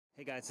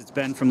Hey guys, it's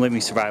Ben from Living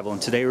Survival,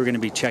 and today we're going to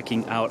be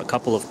checking out a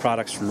couple of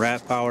products from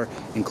RAVPower,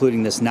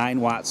 including this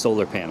 9-watt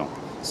solar panel.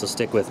 So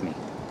stick with me.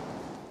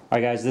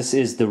 Alright guys, this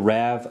is the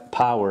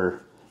RAVPower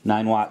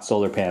 9-watt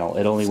solar panel.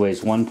 It only weighs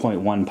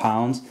 1.1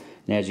 pounds,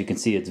 and as you can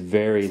see, it's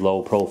very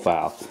low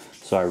profile.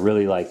 So I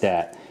really like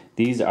that.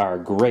 These are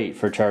great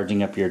for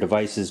charging up your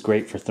devices,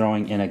 great for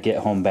throwing in a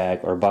get-home bag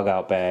or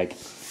bug-out bag,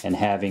 and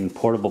having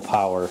portable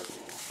power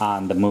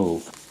on the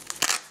move.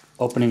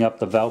 Opening up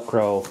the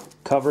Velcro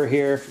cover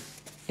here,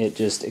 it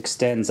just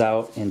extends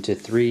out into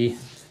 3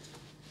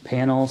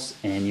 panels,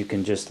 and you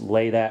can just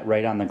lay that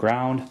right on the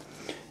ground.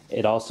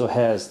 It also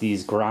has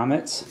these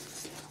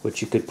grommets,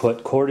 which you could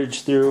put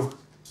cordage through.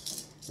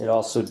 It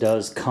also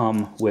does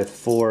come with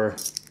 4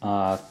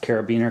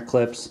 Carabiner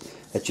clips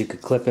that you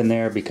could clip in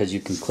there, because you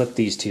can clip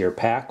these to your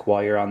pack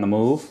while you're on the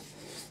move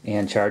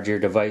and charge your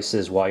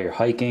devices while you're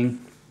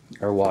hiking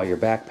or while you're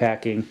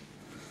backpacking.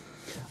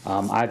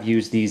 I've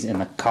used these in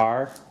the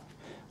car,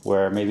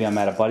 where maybe I'm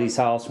at a buddy's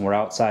house and we're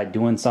outside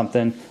doing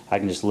something. I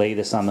can just lay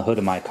this on the hood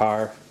of my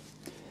car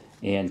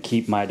and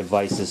keep my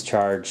devices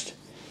charged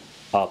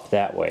up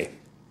that way.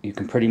 You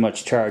can pretty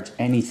much charge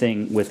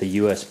anything with a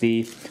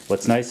USB.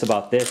 What's nice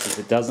about this is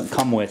it doesn't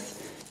come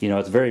with,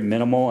 it's very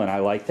minimal, and I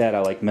like that.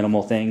 I like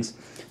minimal things.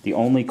 The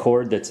only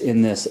cord that's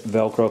in this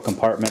Velcro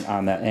compartment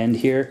on the end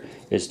here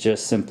is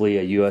just simply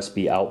a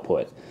USB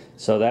output.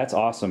 So that's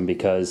awesome,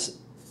 because,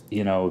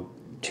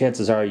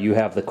 chances are you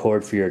have the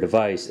cord for your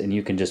device and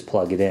you can just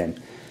plug it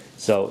in.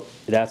 So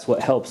that's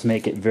what helps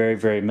make it very,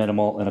 very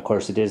minimal. And of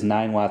course it is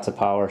 9 watts of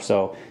power,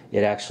 so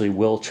it actually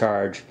will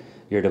charge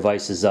your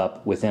devices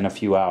up within a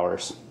few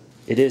hours.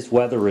 It is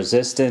weather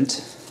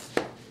resistant,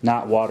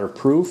 not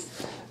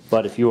waterproof,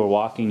 but if you were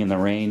walking in the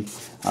rain,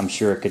 I'm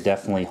sure it could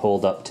definitely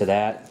hold up to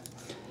that.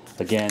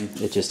 Again,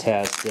 it just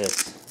has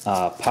this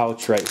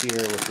pouch right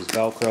here, which is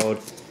Velcroed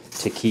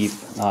to keep,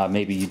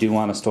 maybe you do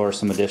want to store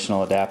some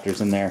additional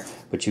adapters in there,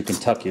 but you can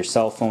tuck your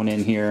cell phone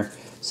in here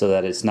so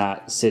that it's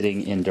not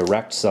sitting in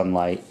direct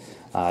sunlight.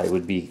 It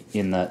would be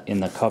in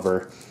the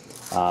cover,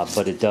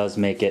 but it does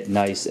make it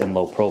nice and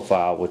low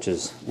profile, which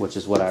is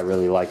what I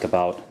really like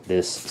about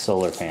this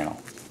solar panel.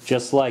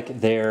 Just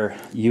like their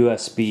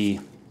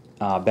USB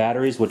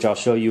batteries, which I'll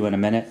show you in a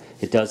minute,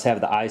 it does have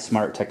the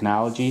iSmart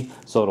technology,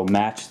 so it'll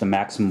match the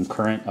maximum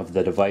current of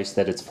the device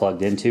that it's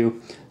plugged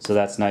into. So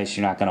that's nice.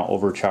 You're not going to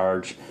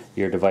overcharge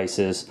your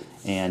devices,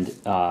 and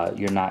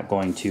you're not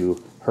going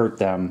to hurt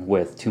them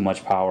with too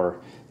much power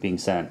being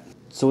sent.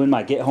 So in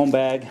my get-home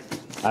bag,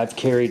 I've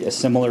carried a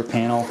similar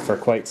panel for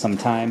quite some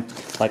time.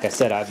 Like I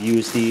said, I've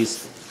used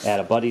these at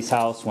a buddy's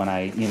house when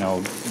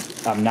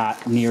I'm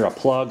not near a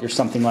plug or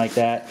something like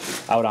that,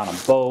 out on a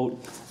boat,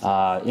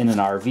 in an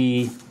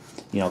RV,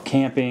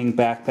 camping,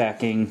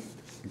 backpacking.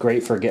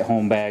 Great for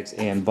get-home bags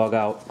and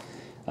bug-out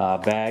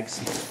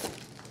bags.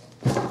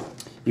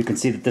 You can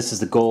see that this is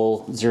the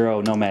Goal Zero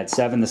Nomad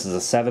 7. This is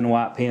a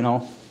 7-watt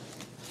panel.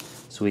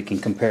 So we can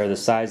compare the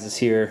sizes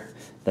here.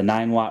 The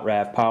 9-watt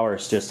RAVPower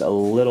is just a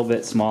little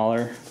bit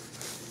smaller.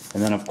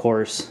 And then of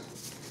course,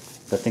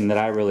 the thing that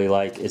I really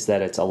like is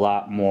that it's a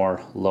lot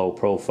more low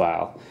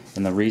profile.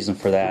 And the reason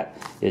for that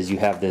is you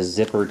have this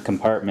zippered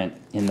compartment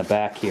in the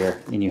back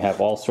here, and you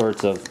have all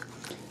sorts of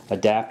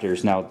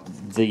adapters. Now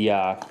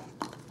the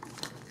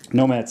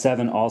Nomad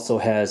 7 also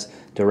has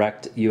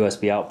direct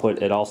USB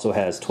output. It also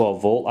has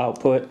 12-volt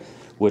output,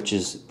 which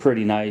is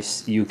pretty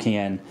nice. You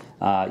can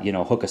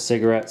hook a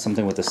cigarette,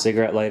 something with a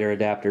cigarette lighter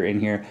adapter in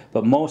here,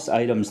 but most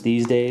items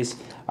these days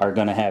are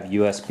going to have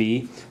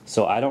USB,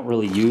 so I don't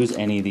really use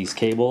any of these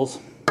cables,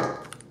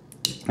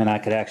 and I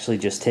could actually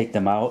just take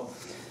them out,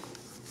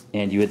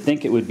 and you would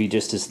think it would be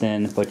just as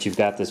thin, but you've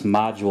got this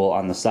module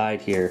on the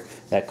side here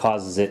that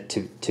causes it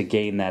to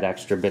gain that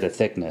extra bit of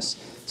thickness.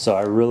 So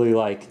I really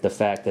like the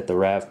fact that the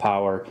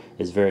RAVPower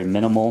is very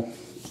minimal,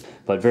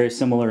 but very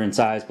similar in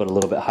size, but a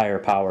little bit higher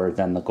power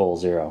than the Goal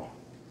Zero.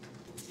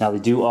 Now they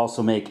do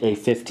also make a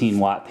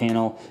 15-watt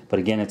panel, but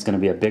again, it's going to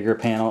be a bigger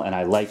panel, and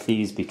I like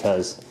these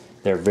because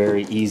they're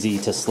very easy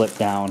to slip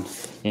down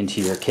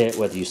into your kit,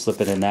 whether you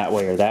slip it in that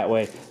way or that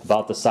way.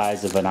 About the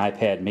size of an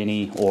iPad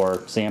mini or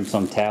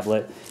Samsung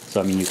tablet.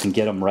 So I mean, you can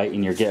get them right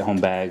in your get-home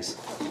bags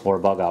or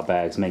bug-out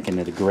bags, making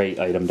it a great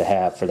item to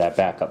have for that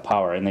backup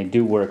power. And they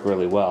do work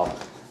really well.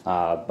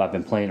 I've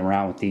been playing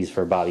around with these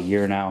for about a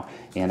year now,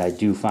 and I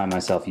do find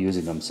myself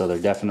using them. So they're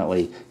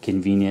definitely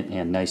convenient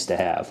and nice to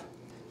have.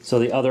 So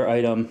the other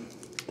item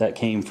that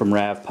came from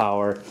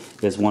RAVPower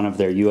is one of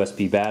their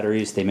USB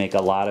batteries. They make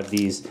a lot of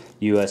these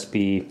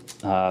USB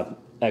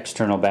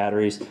external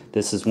batteries.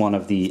 This is one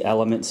of the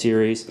Element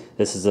series.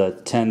 This is a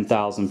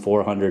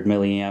 10,400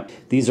 milliamp.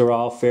 These are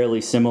all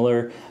fairly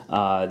similar.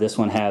 This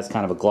one has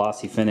kind of a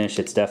glossy finish.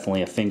 It's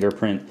definitely a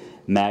fingerprint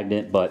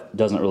magnet, but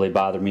doesn't really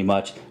bother me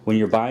much. When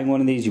you're buying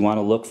one of these, you want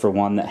to look for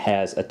one that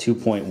has a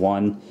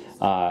 2.1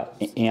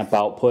 amp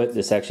output.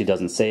 This actually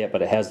doesn't say it,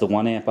 but it has the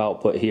 1 amp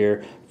output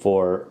here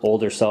for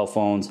older cell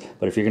phones.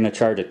 But if you're going to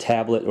charge a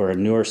tablet or a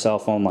newer cell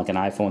phone like an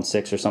iPhone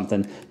 6 or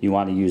something, you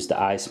want to use the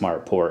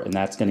iSmart port, and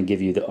that's going to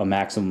give you a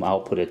maximum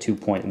output of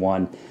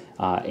 2.1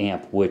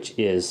 amp, which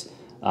is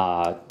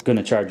going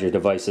to charge your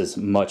devices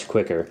much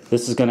quicker.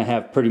 This is going to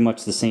have pretty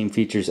much the same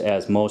features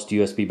as most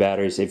USB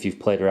batteries. If you've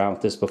played around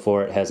with this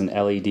before, it has an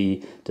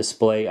LED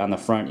display on the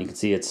front. You can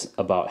see it's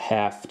about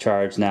half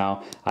charged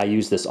now. I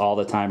use this all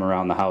the time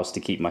around the house to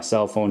keep my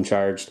cell phone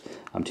charged.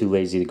 I'm too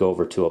lazy to go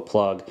over to a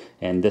plug,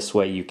 and this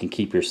way you can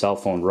keep your cell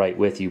phone right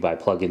with you by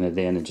plugging it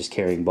in and just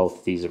carrying both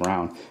of these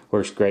around.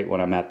 Works great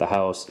when I'm at the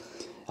house.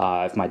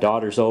 If my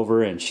daughter's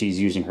over and she's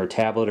using her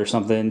tablet or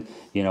something,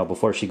 you know,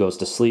 before she goes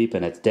to sleep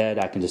and it's dead,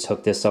 I can just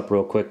hook this up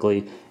real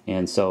quickly,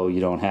 and so you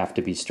don't have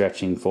to be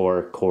stretching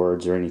for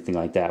cords or anything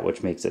like that,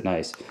 which makes it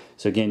nice.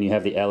 So again, you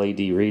have the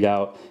LED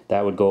readout.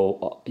 That would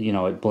go, you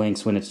know, it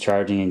blinks when it's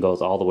charging and goes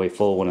all the way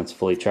full when it's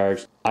fully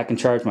charged. I can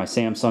charge my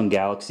Samsung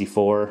Galaxy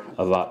 4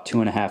 about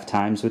 2.5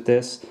 times with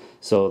this.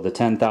 So the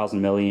 10,000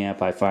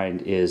 milliamp I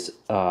find is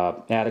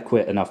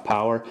adequate enough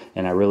power,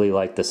 and I really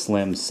like the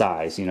slim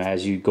size. You know,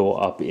 as you go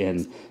up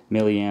in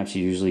milliamps,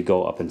 you usually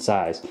go up in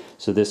size.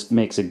 So this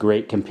makes a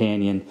great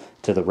companion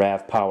to the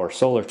RAVPower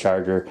solar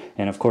charger,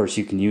 and of course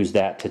you can use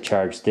that to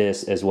charge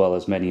this as well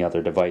as many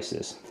other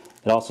devices.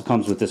 It also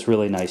comes with this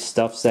really nice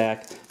stuff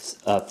sack,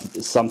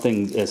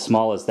 something as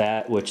small as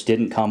that, which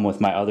didn't come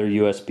with my other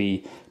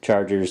USB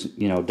chargers,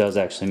 you know, does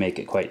actually make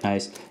it quite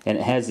nice. And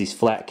it has these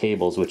flat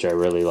cables, which I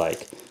really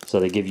like. So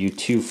they give you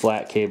 2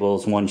 flat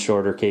cables, 1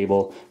 shorter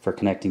cable for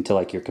connecting to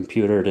like your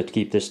computer to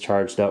keep this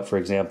charged up, for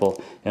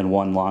example, and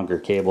 1 longer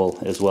cable,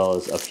 as well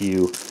as a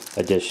few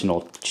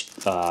additional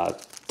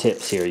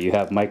tips here. You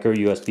have micro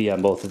USB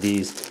on both of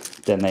these.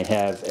 Then they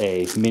have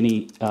a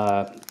mini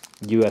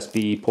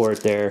USB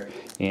port there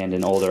and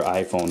an older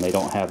iPhone. They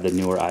don't have the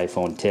newer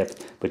iPhone tip,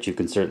 but you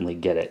can certainly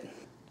get it.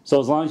 So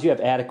as long as you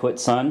have adequate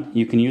sun,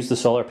 you can use the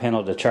solar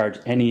panel to charge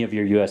any of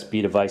your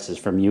USB devices,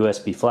 from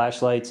USB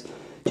flashlights,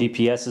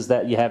 GPSs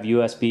that you have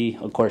USB,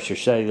 of course your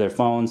cellular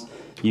phones,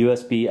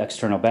 USB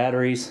external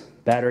batteries,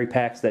 battery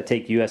packs that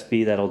take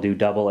USB that'll do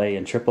AA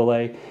and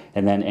AAA,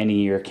 and then any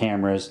of your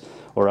cameras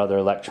or other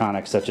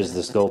electronics such as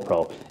this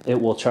GoPro.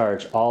 It will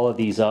charge all of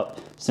these up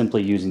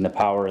simply using the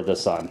power of the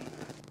sun.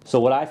 So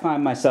what I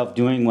find myself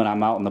doing when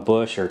I'm out in the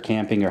bush or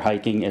camping or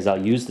hiking is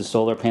I'll use the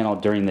solar panel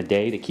during the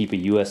day to keep a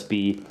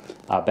USB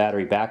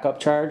battery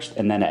backup charged,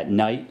 and then at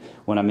night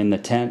when I'm in the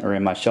tent or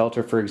in my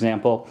shelter, for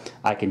example,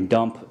 I can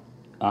dump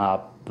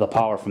the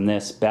power from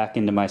this back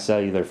into my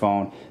cellular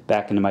phone,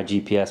 back into my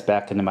GPS,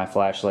 back into my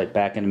flashlight,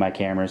 back into my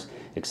cameras,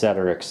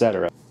 etc.,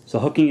 etc. So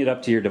hooking it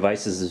up to your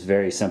devices is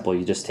very simple.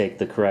 You just take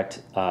the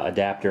correct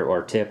adapter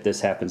or tip.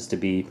 This happens to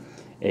be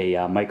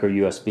a micro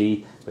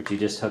USB, but you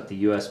just hook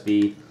the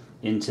USB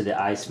into the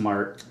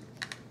iSmart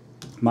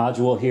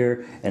module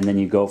here, and then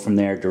you go from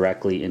there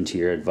directly into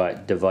your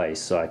device.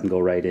 So I can go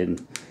right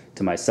in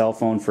to my cell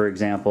phone, for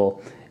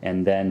example,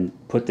 and then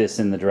put this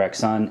in the direct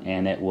sun,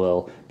 and it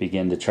will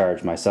begin to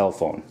charge my cell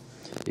phone.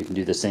 You can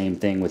do the same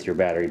thing with your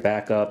battery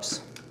backups.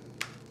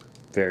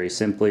 Very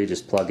simply,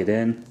 just plug it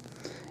in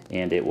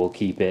and it will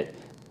keep it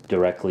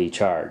directly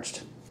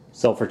charged.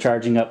 So for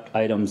charging up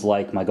items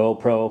like my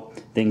GoPro,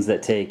 things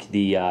that take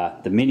the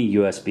mini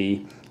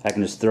USB, I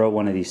can just throw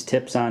one of these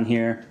tips on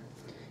here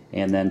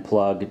and then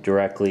plug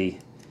directly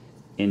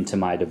into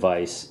my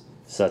device,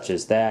 such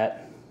as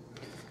that,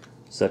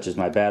 such as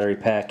my battery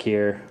pack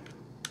here,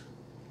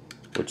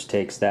 which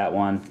takes that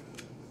one.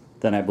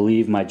 Then I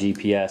believe my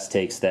GPS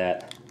takes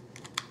that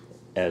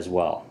as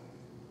well.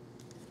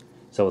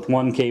 So with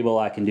one cable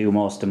I can do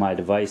most of my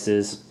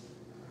devices.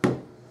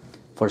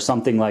 For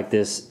something like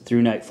this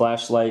through-night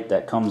flashlight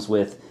that comes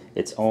with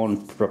its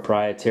own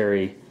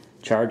proprietary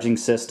charging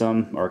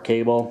system or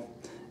cable,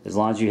 as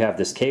long as you have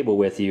this cable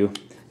with you,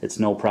 it's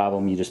no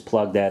problem. You just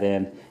plug that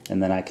in,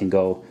 and then I can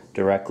go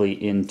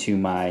directly into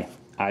my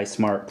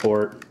iSmart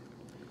port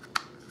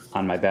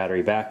on my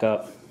battery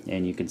backup,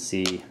 and you can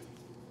see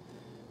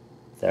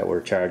that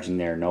we're charging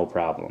there no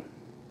problem.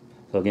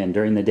 So again,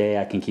 during the day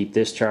I can keep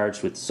this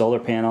charged with the solar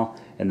panel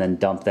and then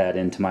dump that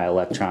into my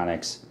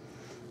electronics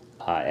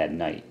at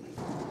night.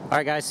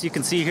 Alright guys, so you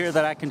can see here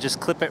that I can just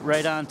clip it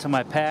right onto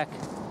my pack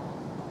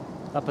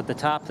up at the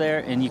top there,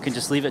 and you can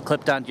just leave it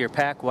clipped onto your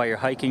pack while you're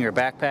hiking or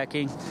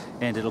backpacking,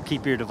 and it'll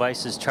keep your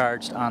devices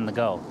charged on the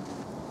go.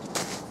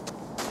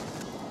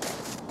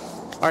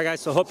 Alright guys,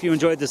 so hope you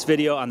enjoyed this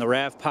video on the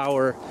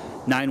RAVPower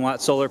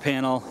 9-watt solar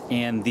panel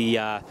and the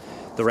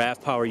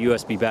RAVPower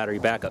USB battery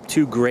backup.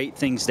 Two great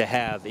things to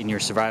have in your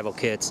survival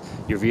kits,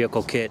 your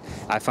vehicle kit.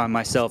 I find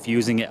myself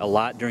using it a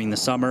lot during the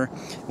summer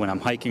when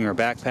I'm hiking or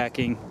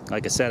backpacking.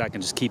 Like I said, I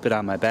can just keep it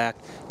on my back,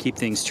 keep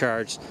things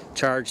charged,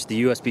 charge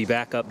the USB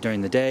backup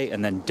during the day,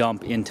 and then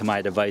dump into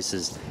my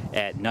devices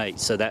at night.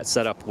 So that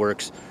setup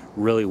works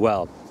really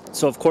well.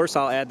 So of course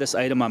I'll add this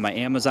item on my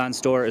Amazon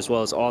store, as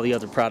well as all the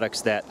other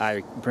products that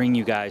I bring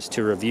you guys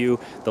to review.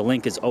 The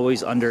link is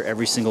always under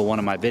every single one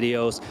of my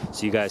videos,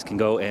 so you guys can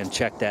go and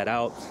check that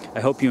out. I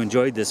hope you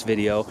enjoyed this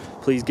video.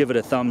 Please give it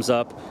a thumbs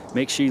up.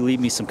 Make sure you leave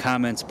me some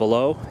comments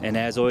below, and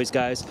as always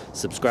guys,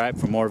 subscribe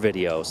for more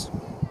videos.